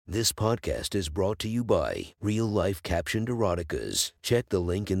This podcast is brought to you by Real Life Captioned Eroticas. Check the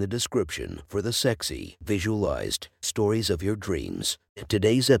link in the description for the sexy, visualized stories of your dreams.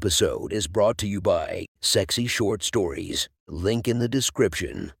 Today's episode is brought to you by Sexy Short Stories. Link in the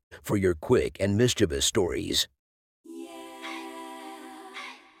description for your quick and mischievous stories.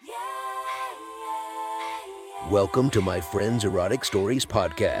 Welcome to my friend's Erotic Stories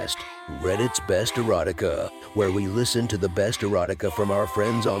podcast, Reddit's Best Erotica, where we listen to the best erotica from our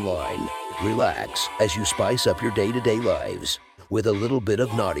friends online. Relax as you spice up your day-to-day lives with a little bit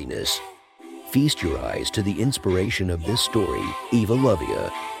of naughtiness. Feast your eyes to the inspiration of this story, Eva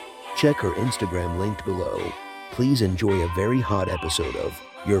Lovia. Check her Instagram linked below. Please enjoy a very hot episode of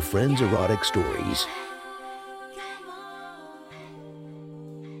Your Friend's Erotic Stories.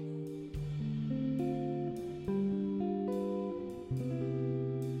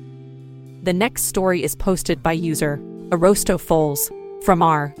 The next story is posted by user Arostofoles from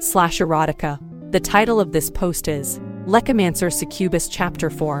r/erotica. The title of this post is Lecomancer Succubus Chapter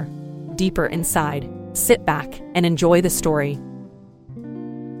 4. Deeper inside. Sit back and enjoy the story.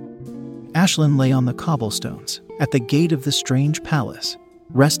 Ashlyn lay on the cobblestones at the gate of the strange palace,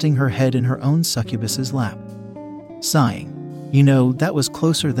 resting her head in her own succubus's lap. Sighing, that was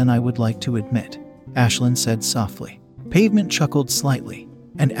closer than I would like to admit, Ashlyn said softly. Pavement chuckled slightly,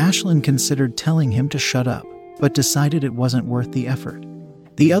 and Ashlyn considered telling him to shut up, but decided it wasn't worth the effort.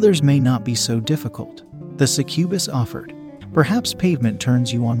 The others may not be so difficult, the succubus offered. Perhaps Pavement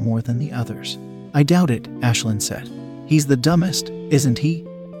turns you on more than the others. I doubt it, Ashlyn said. He's the dumbest, isn't he?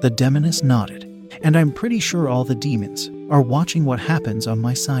 The demoness nodded. And I'm pretty sure all the demons are watching what happens on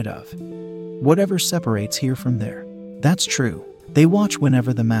my side of. Whatever separates here from there. That's true. They watch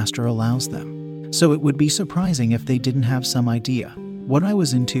whenever the master allows them. So it would be surprising if they didn't have some idea what I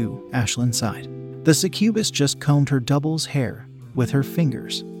was into, Ashlyn sighed. The succubus just combed her double's hair with her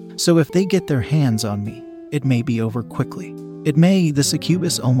fingers. So if they get their hands on me, it may be over quickly. It may, the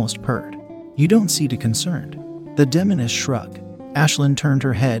succubus almost purred. You don't seem concerned. The demoness shrugged. Ashlyn turned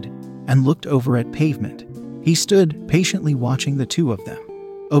her head and looked over at Pavement. He stood patiently watching the two of them,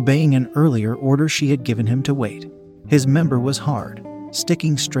 obeying an earlier order she had given him to wait. His member was hard,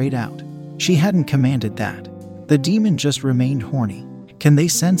 sticking straight out. She hadn't commanded that. The demon just remained horny. Can they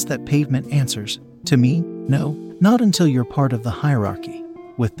sense that Pavement answers to me? No, not until you're part of the hierarchy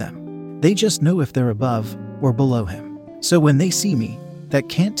with them. They just know if they're above or below him. So when they see me, that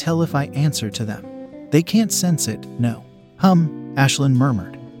can't tell if I answer to them. They can't sense it, no. Ashlyn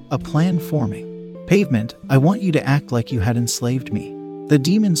murmured, a plan forming. Pavement, I want you to act like you had enslaved me. The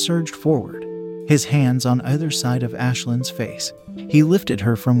demon surged forward, his hands on either side of Ashlyn's face. He lifted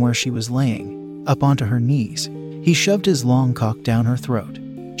her from where she was laying, up onto her knees. He shoved his long cock down her throat.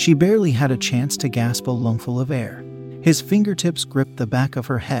 She barely had a chance to gasp a lungful of air. His fingertips gripped the back of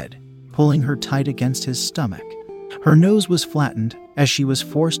her head, pulling her tight against his stomach. Her nose was flattened as she was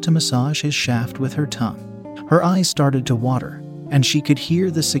forced to massage his shaft with her tongue. Her eyes started to water, and she could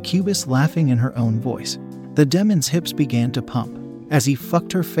hear the succubus laughing in her own voice. The demon's hips began to pump as he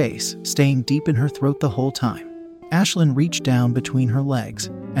fucked her face, staying deep in her throat the whole time. Ashlyn reached down between her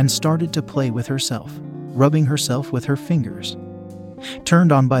legs and started to play with herself, rubbing herself with her fingers.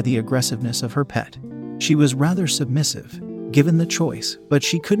 Turned on by the aggressiveness of her pet, she was rather submissive, given the choice, but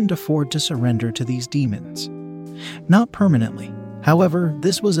she couldn't afford to surrender to these demons. Not permanently. However,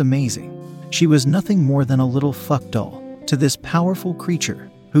 this was amazing. She was nothing more than a little fuck doll to this powerful creature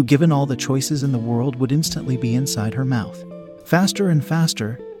who, given all the choices in the world, would instantly be inside her mouth. Faster and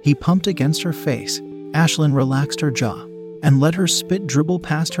faster, he pumped against her face. Ashlyn relaxed her jaw and let her spit dribble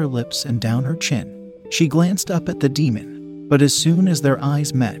past her lips and down her chin. She glanced up at the demon, but as soon as their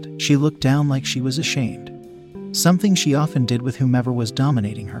eyes met, she looked down like she was ashamed. Something she often did with whomever was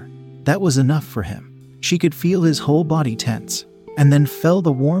dominating her. That was enough for him. She could feel his whole body tense, and then felt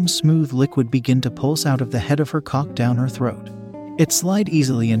the warm, smooth liquid begin to pulse out of the head of her cock down her throat. It slid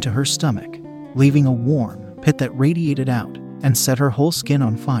easily into her stomach, leaving a warm pit that radiated out and set her whole skin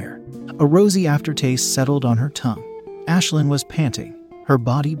on fire. A rosy aftertaste settled on her tongue. Ashlyn was panting, her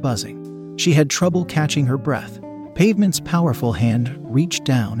body buzzing. She had trouble catching her breath. Pavement's powerful hand reached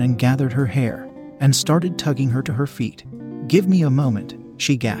down and gathered her hair and started tugging her to her feet. Give me a moment,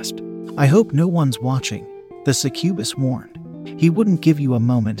 she gasped. I hope no one's watching, the succubus warned. He wouldn't give you a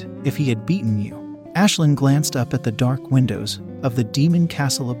moment if he had beaten you. Ashlyn glanced up at the dark windows of the demon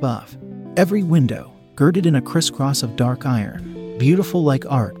castle above. Every window, girded in a crisscross of dark iron, beautiful like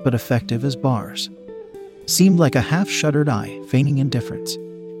art but effective as bars, seemed like a half-shuttered eye feigning indifference.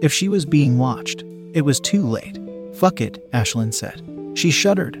 If she was being watched, it was too late. Fuck it, Ashlyn said. She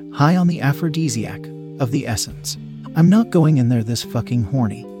shuddered, high on the aphrodisiac of the essence. I'm not going in there this fucking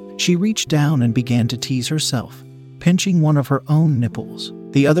horny. She reached down and began to tease herself, pinching one of her own nipples,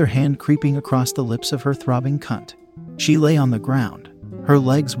 the other hand creeping across the lips of her throbbing cunt. She lay on the ground, her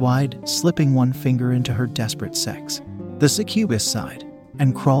legs wide, slipping one finger into her desperate sex. The succubus sighed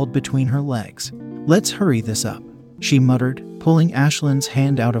and crawled between her legs. "Let's hurry this up," she muttered, pulling Ashlyn's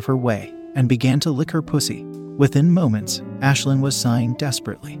hand out of her way, and began to lick her pussy. Within moments, Ashlyn was sighing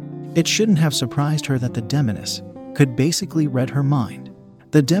desperately. It shouldn't have surprised her that the demoness could basically read her mind.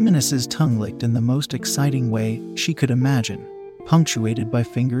 The demoness's tongue licked in the most exciting way she could imagine, punctuated by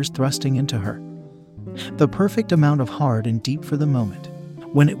fingers thrusting into her. The perfect amount of hard and deep for the moment.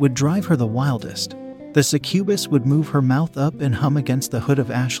 When it would drive her the wildest, the succubus would move her mouth up and hum against the hood of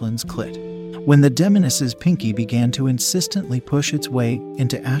Ashlyn's clit. When the demoness's pinky began to insistently push its way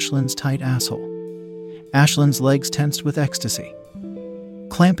into Ashlyn's tight asshole, Ashlyn's legs tensed with ecstasy,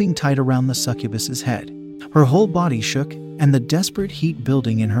 clamping tight around the succubus's head. Her whole body shook, and the desperate heat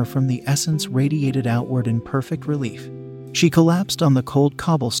building in her from the essence radiated outward in perfect relief. She collapsed on the cold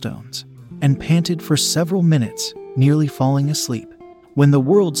cobblestones and panted for several minutes, nearly falling asleep. When the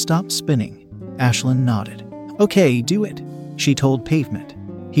world stopped spinning, Ashlyn nodded. "Okay, do it," she told Pavement.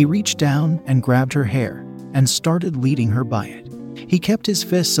 He reached down and grabbed her hair and started leading her by it. He kept his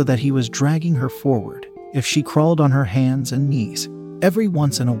fist so that he was dragging her forward if she crawled on her hands and knees. Every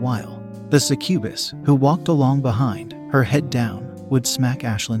once in a while, the succubus, who walked along behind, her head down, would smack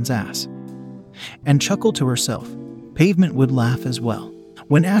Ashlyn's ass and chuckle to herself. Pavement would laugh as well.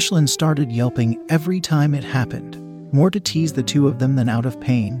 When Ashlyn started yelping every time it happened, more to tease the two of them than out of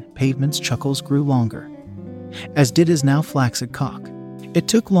pain, Pavement's chuckles grew longer, as did his now flaccid cock. It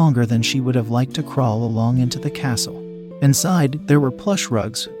took longer than she would have liked to crawl along into the castle. Inside, there were plush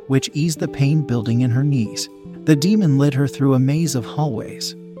rugs, which eased the pain building in her knees. The demon led her through a maze of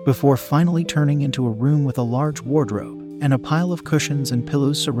hallways, before finally turning into a room with a large wardrobe and a pile of cushions and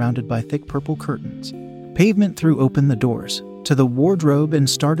pillows surrounded by thick purple curtains. Pavement threw open the doors to the wardrobe and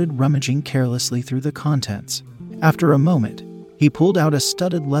started rummaging carelessly through the contents. After a moment, he pulled out a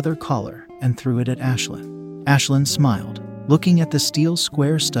studded leather collar and threw it at Ashlyn. Ashlyn smiled, looking at the steel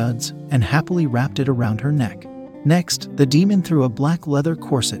square studs, and happily wrapped it around her neck. Next, the demon threw a black leather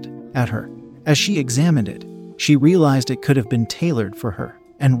corset at her. As she examined it, she realized it could have been tailored for her,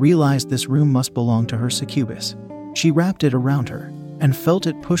 and realized this room must belong to her succubus. She wrapped it around her, and felt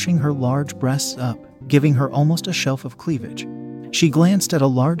it pushing her large breasts up, giving her almost a shelf of cleavage. She glanced at a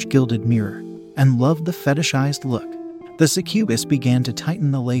large gilded mirror, and loved the fetishized look. The succubus began to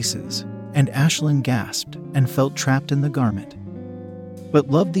tighten the laces, and Ashlyn gasped and felt trapped in the garment,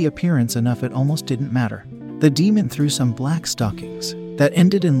 but loved the appearance enough it almost didn't matter. The demon threw some black stockings that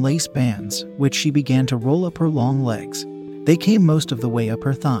ended in lace bands, which she began to roll up her long legs. They came most of the way up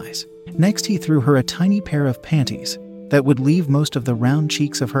her thighs. Next, he threw her a tiny pair of panties that would leave most of the round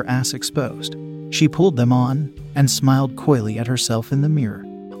cheeks of her ass exposed. She pulled them on and smiled coyly at herself in the mirror.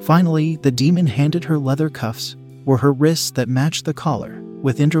 Finally, the demon handed her leather cuffs, or her wrists that matched the collar,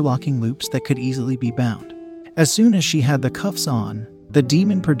 with interlocking loops that could easily be bound. As soon as she had the cuffs on, the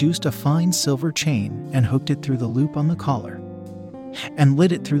demon produced a fine silver chain and hooked it through the loop on the collar, and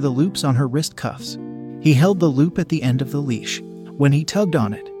lit it through the loops on her wrist cuffs. He held the loop at the end of the leash. When he tugged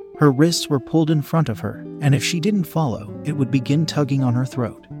on it, her wrists were pulled in front of her, and if she didn't follow, it would begin tugging on her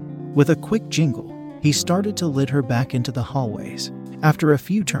throat. With a quick jingle, he started to lead her back into the hallways. After a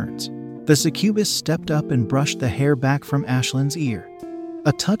few turns, the succubus stepped up and brushed the hair back from Ashlyn's ear,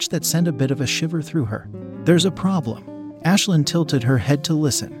 a touch that sent a bit of a shiver through her. "There's a problem." Ashlyn tilted her head to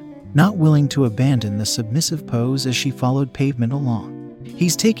listen, not willing to abandon the submissive pose as she followed Pavement along.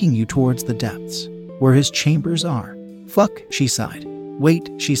 "He's taking you towards the depths, where his chambers are." "Fuck," she sighed.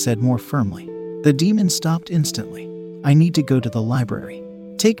 "Wait," she said more firmly. The demon stopped instantly. "I need to go to the library.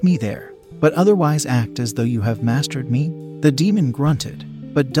 Take me there, but otherwise act as though you have mastered me." The demon grunted,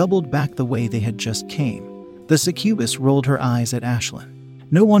 but doubled back the way they had just came. The succubus rolled her eyes at Ashlyn.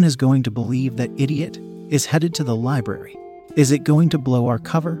 "No one is going to believe that idiot is headed to the library. Is it going to blow our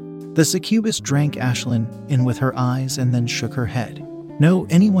cover?" The succubus drank Ashlyn in with her eyes and then shook her head. "No,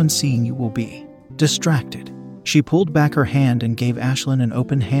 anyone seeing you will be distracted." She pulled back her hand and gave Ashlyn an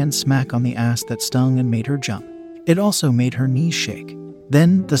open hand smack on the ass that stung and made her jump. It also made her knees shake.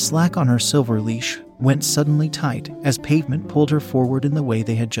 Then, the slack on her silver leash went suddenly tight as Pavement pulled her forward in the way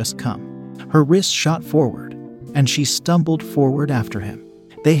they had just come. Her wrists shot forward, and she stumbled forward after him.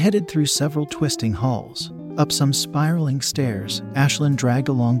 They headed through several twisting halls, up some spiraling stairs Ashlyn dragged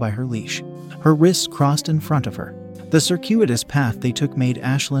along by her leash. Her wrists crossed in front of her. The circuitous path they took made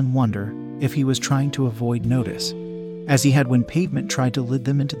Ashlyn wonder if he was trying to avoid notice, as he had when Pavement tried to lead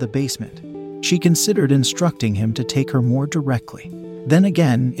them into the basement. She considered instructing him to take her more directly. Then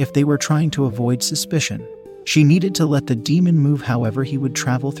again, if they were trying to avoid suspicion, she needed to let the demon move however he would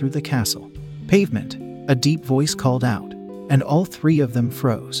travel through the castle. "Pavement," a deep voice called out, and all three of them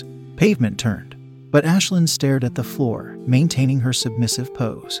froze. Pavement turned, but Ashlyn stared at the floor, maintaining her submissive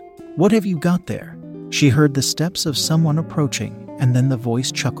pose. "What have you got there?" She heard the steps of someone approaching, and then the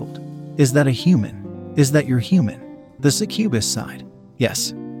voice chuckled. "Is that a human? Is that your human?" The succubus sighed.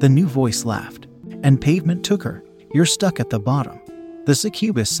 "Yes," the new voice laughed. "And Pavement took her. You're stuck at the bottom." The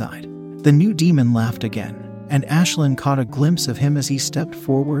succubus sighed. The new demon laughed again, and Ashlyn caught a glimpse of him as he stepped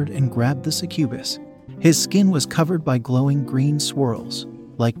forward and grabbed the succubus. His skin was covered by glowing green swirls,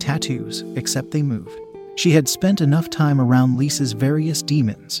 like tattoos, except they moved. She had spent enough time around Lisa's various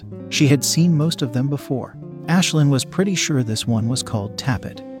demons. She had seen most of them before. Ashlyn was pretty sure this one was called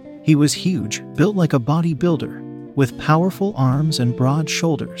Tappet. He was huge, built like a bodybuilder, with powerful arms and broad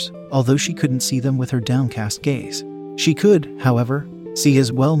shoulders, although she couldn't see them with her downcast gaze. She could, however, see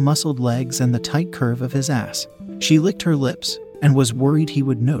his well-muscled legs and the tight curve of his ass. She licked her lips and was worried he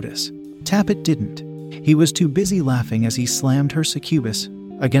would notice. Tappet didn't. He was too busy laughing as he slammed her succubus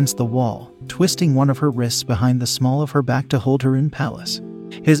against the wall, twisting one of her wrists behind the small of her back to hold her in place.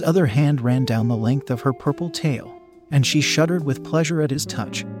 His other hand ran down the length of her purple tail, and she shuddered with pleasure at his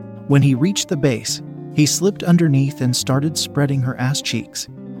touch. When he reached the base, he slipped underneath and started spreading her ass cheeks.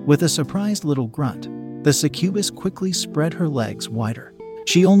 With a surprised little grunt, the succubus quickly spread her legs wider.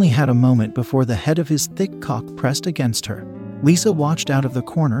 She only had a moment before the head of his thick cock pressed against her. Lisa watched out of the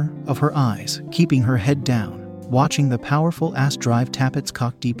corner of her eyes, keeping her head down, watching the powerful ass drive Tappet's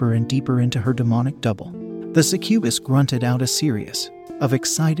cock deeper and deeper into her demonic double. The succubus grunted out a series of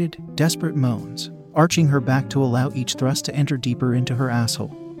excited, desperate moans, arching her back to allow each thrust to enter deeper into her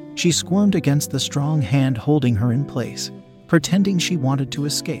asshole. She squirmed against the strong hand holding her in place, pretending she wanted to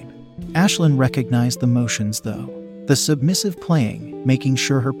escape. Ashlyn recognized the motions though. The submissive playing, making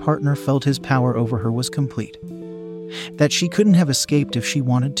sure her partner felt his power over her was complete. That she couldn't have escaped if she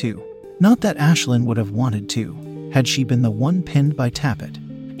wanted to. Not that Ashlyn would have wanted to, had she been the one pinned by Tappet.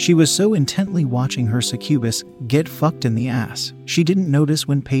 She was so intently watching her succubus get fucked in the ass, she didn't notice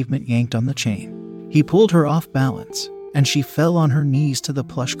when Pavement yanked on the chain. He pulled her off balance, and she fell on her knees to the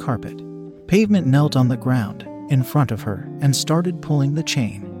plush carpet. Pavement knelt on the ground in front of her and started pulling the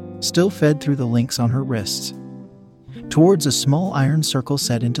chain, still fed through the links on her wrists, towards a small iron circle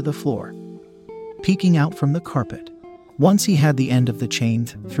set into the floor, peeking out from the carpet. Once he had the end of the chain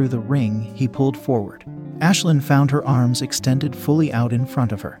through the ring, he pulled forward. Ashlyn found her arms extended fully out in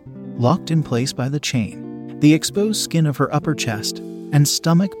front of her, locked in place by the chain. The exposed skin of her upper chest and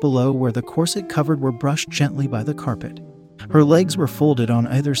stomach below where the corset covered were brushed gently by the carpet. Her legs were folded on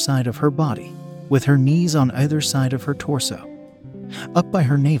either side of her body, with her knees on either side of her torso, up by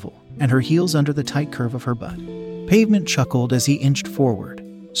her navel, and her heels under the tight curve of her butt. Pavement chuckled as he inched forward,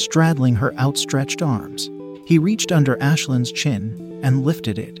 straddling her outstretched arms. He reached under Ashlyn's chin and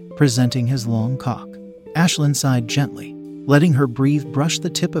lifted it, presenting his long cock. Ashlyn sighed gently, letting her breathe brush the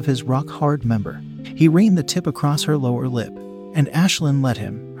tip of his rock-hard member. He reined the tip across her lower lip, and Ashlyn let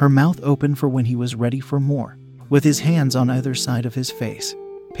him, her mouth open for when he was ready for more. With his hands on either side of his face,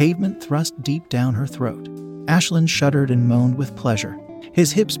 Pavement thrust deep down her throat. Ashlyn shuddered and moaned with pleasure.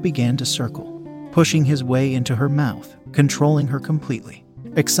 His hips began to circle, pushing his way into her mouth, controlling her completely.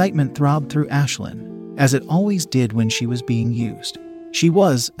 Excitement throbbed through Ashlyn, as it always did when she was being used. She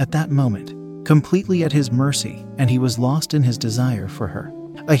was, at that moment, completely at his mercy, and he was lost in his desire for her.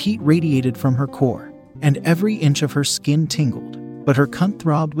 A heat radiated from her core, and every inch of her skin tingled, but her cunt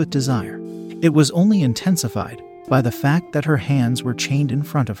throbbed with desire. It was only intensified by the fact that her hands were chained in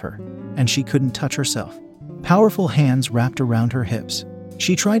front of her, and she couldn't touch herself. Powerful hands wrapped around her hips.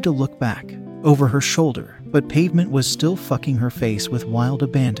 She tried to look back, over her shoulder, but Pavement was still fucking her face with wild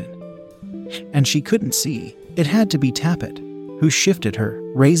abandon. And she couldn't see. It had to be Tappet, who shifted her,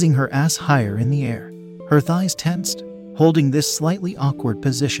 raising her ass higher in the air. Her thighs tensed, holding this slightly awkward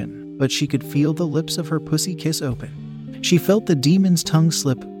position, but she could feel the lips of her pussy kiss open. She felt the demon's tongue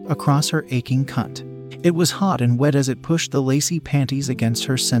slip across her aching cunt. It was hot and wet as it pushed the lacy panties against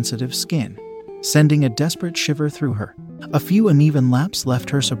her sensitive skin, sending a desperate shiver through her. A few uneven laps left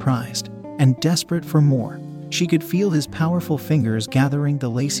her surprised and desperate for more. She could feel his powerful fingers gathering the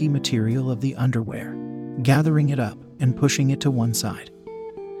lacy material of the underwear, gathering it up and pushing it to one side,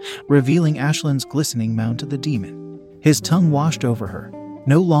 revealing Ashlyn's glistening mound to the demon. His tongue washed over her,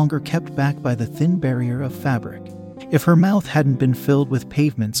 no longer kept back by the thin barrier of fabric. If her mouth hadn't been filled with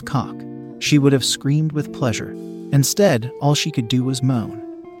Pavement's cock, she would have screamed with pleasure. Instead, all she could do was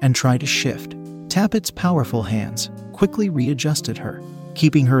moan and try to shift. Tappet's powerful hands quickly readjusted her,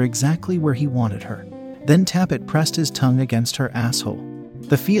 keeping her exactly where he wanted her. Then Tappet pressed his tongue against her asshole.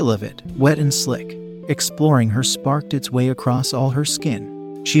 The feel of it, wet and slick, exploring her, sparked its way across all her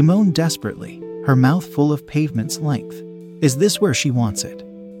skin. She moaned desperately, her mouth full of Pavement's length. Is this where she wants it?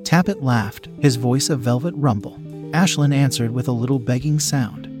 Tappet laughed, his voice a velvet rumble. Ashlyn answered with a little begging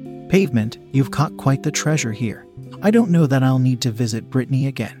sound. Pavement, you've caught quite the treasure here. I don't know that I'll need to visit Brittany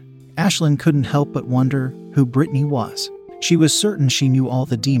again. Ashlyn couldn't help but wonder who Brittany was. She was certain she knew all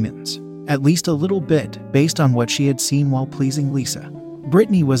the demons, at least a little bit, based on what she had seen while pleasing Lisa.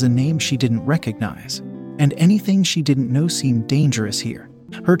 Brittany was a name she didn't recognize, and anything she didn't know seemed dangerous here.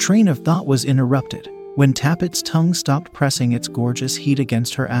 Her train of thought was interrupted when Tappet's tongue stopped pressing its gorgeous heat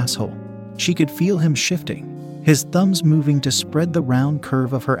against her asshole. She could feel him shifting, his thumbs moving to spread the round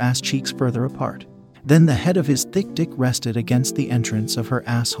curve of her ass cheeks further apart. Then the head of his thick dick rested against the entrance of her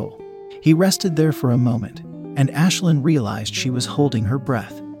asshole. He rested there for a moment, and Ashlyn realized she was holding her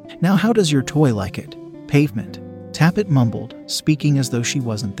breath. Now how does your toy like it, Pavement? Tappet mumbled, speaking as though she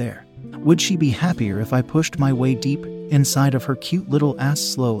wasn't there. Would she be happier if I pushed my way deep inside of her cute little ass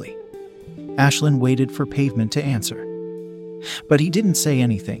slowly? Ashlyn waited for Pavement to answer. But he didn't say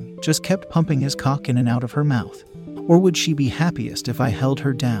anything, just kept pumping his cock in and out of her mouth. Or would she be happiest if I held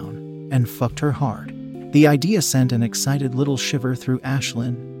her down and fucked her hard? The idea sent an excited little shiver through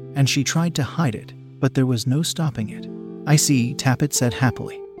Ashlyn, and she tried to hide it, but there was no stopping it. I see, Tappet said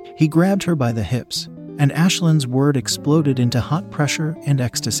happily. He grabbed her by the hips, and Ashlyn's word exploded into hot pressure and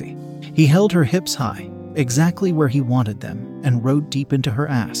ecstasy. He held her hips high, exactly where he wanted them, and rode deep into her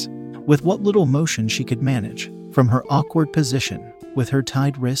ass, with what little motion she could manage, from her awkward position, with her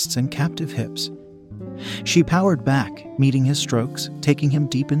tied wrists and captive hips. She powered back, meeting his strokes, taking him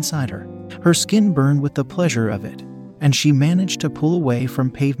deep inside her. Her skin burned with the pleasure of it, and she managed to pull away from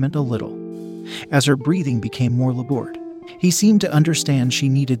Pavement a little. As her breathing became more labored, he seemed to understand she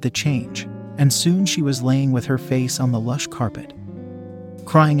needed the change, and soon she was laying with her face on the lush carpet,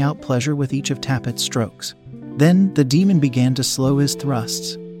 crying out pleasure with each of Tappet's strokes. Then the demon began to slow his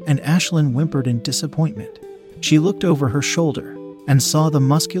thrusts, and Ashlyn whimpered in disappointment. She looked over her shoulder and saw the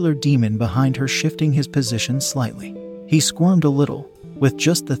muscular demon behind her shifting his position slightly. He squirmed a little, with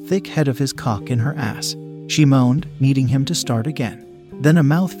just the thick head of his cock in her ass. She moaned, needing him to start again. Then a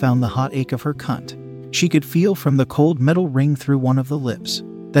mouth found the hot ache of her cunt. She could feel from the cold metal ring through one of the lips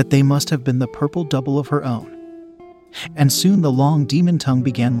that they must have been the purple double of her own. And soon the long demon tongue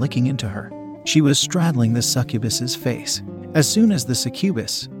began licking into her. She was straddling the succubus's face. As soon as the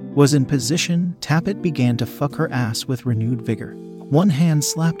succubus was in position, Tappet began to fuck her ass with renewed vigor. One hand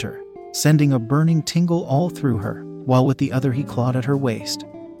slapped her, sending a burning tingle all through her, while with the other he clawed at her waist,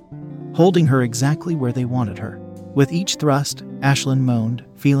 holding her exactly where they wanted her. With each thrust, Ashlyn moaned,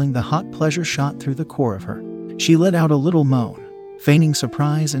 feeling the hot pleasure shot through the core of her. She let out a little moan, feigning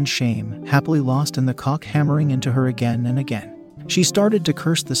surprise and shame, happily lost in the cock hammering into her again and again. She started to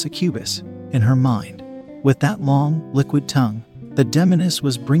curse the succubus in her mind. With that long, liquid tongue, the demoness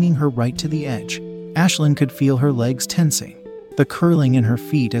was bringing her right to the edge. Ashlyn could feel her legs tensing, the curling in her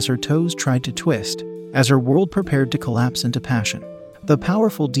feet as her toes tried to twist, as her world prepared to collapse into passion. The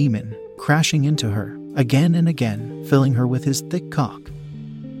powerful demon crashing into her, again and again, filling her with his thick cock,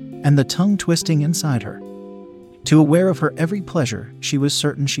 and the tongue twisting inside her. Too aware of her every pleasure, she was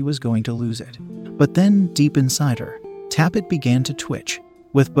certain she was going to lose it. But then, deep inside her, Tappet began to twitch.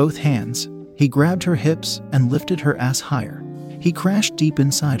 With both hands, he grabbed her hips and lifted her ass higher. He crashed deep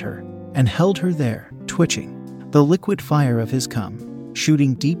inside her and held her there, twitching. The liquid fire of his cum,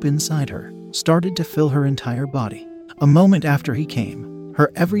 shooting deep inside her, started to fill her entire body. A moment after he came,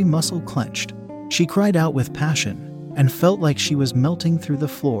 her every muscle clenched. She cried out with passion and felt like she was melting through the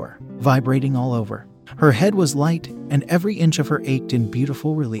floor, vibrating all over. Her head was light, and every inch of her ached in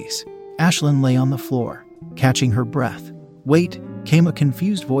beautiful release. Ashlyn lay on the floor, catching her breath. Wait, came a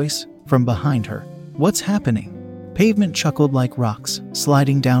confused voice from behind her. What's happening? Pavement chuckled like rocks,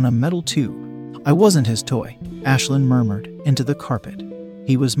 sliding down a metal tube. I wasn't his toy, Ashlyn murmured into the carpet.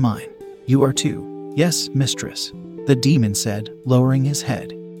 He was mine. You are too. Yes, mistress, the demon said, lowering his head.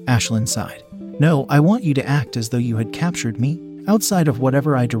 Ashlyn sighed. No, I want you to act as though you had captured me, outside of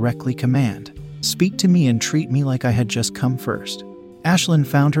whatever I directly command. Speak to me and treat me like I had just come first. Ashlyn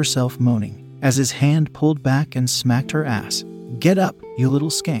found herself moaning as his hand pulled back and smacked her ass. Get up, you little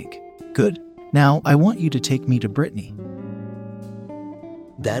skank. Good. Now I want you to take me to Brittany.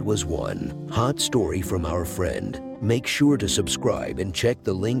 That was one hot story from our friend. Make sure to subscribe and check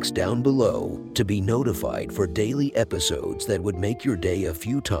the links down below to be notified for daily episodes that would make your day a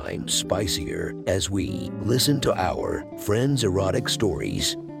few times spicier as we listen to our friends' erotic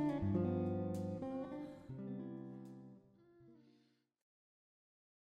stories.